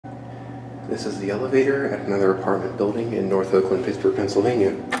This is the elevator at another apartment building in North Oakland, Pittsburgh,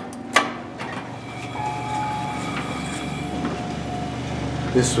 Pennsylvania.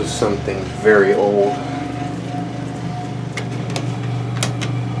 This was something very old.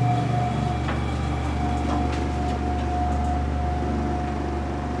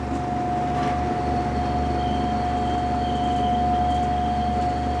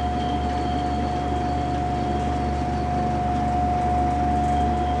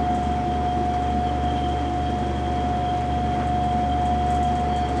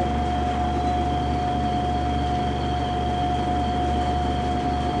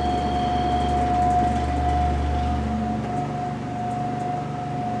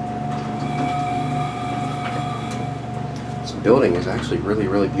 This building is actually really,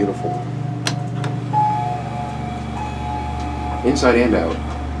 really beautiful. Inside and out.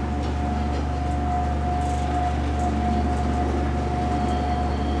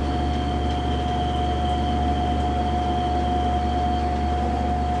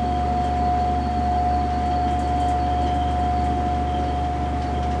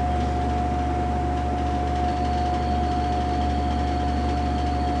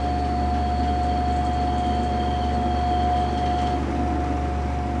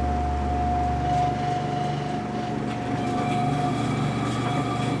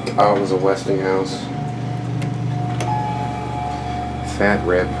 Oh, it was a Westinghouse. Fat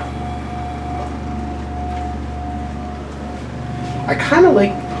rip.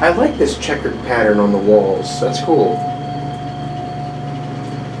 I like this checkered pattern on the walls. That's cool.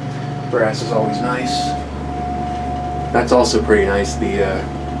 Brass is always nice. That's also pretty nice,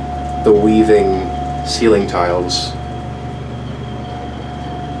 the weaving ceiling tiles.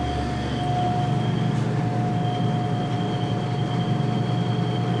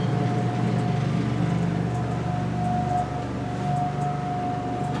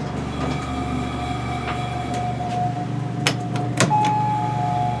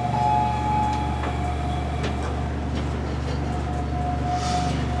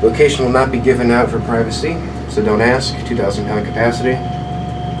 Location will not be given out for privacy, so don't ask. 2,000-pound capacity.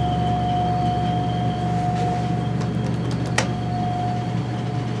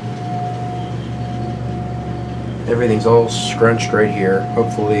 Everything's all scrunched right here.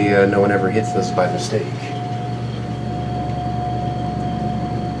 Hopefully no one ever hits this by mistake.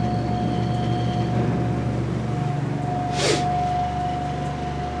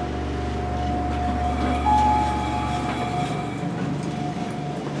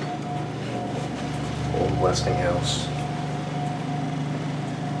 Westinghouse.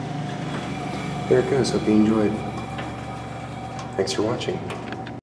 There it goes. Hope you enjoyed. Thanks for watching.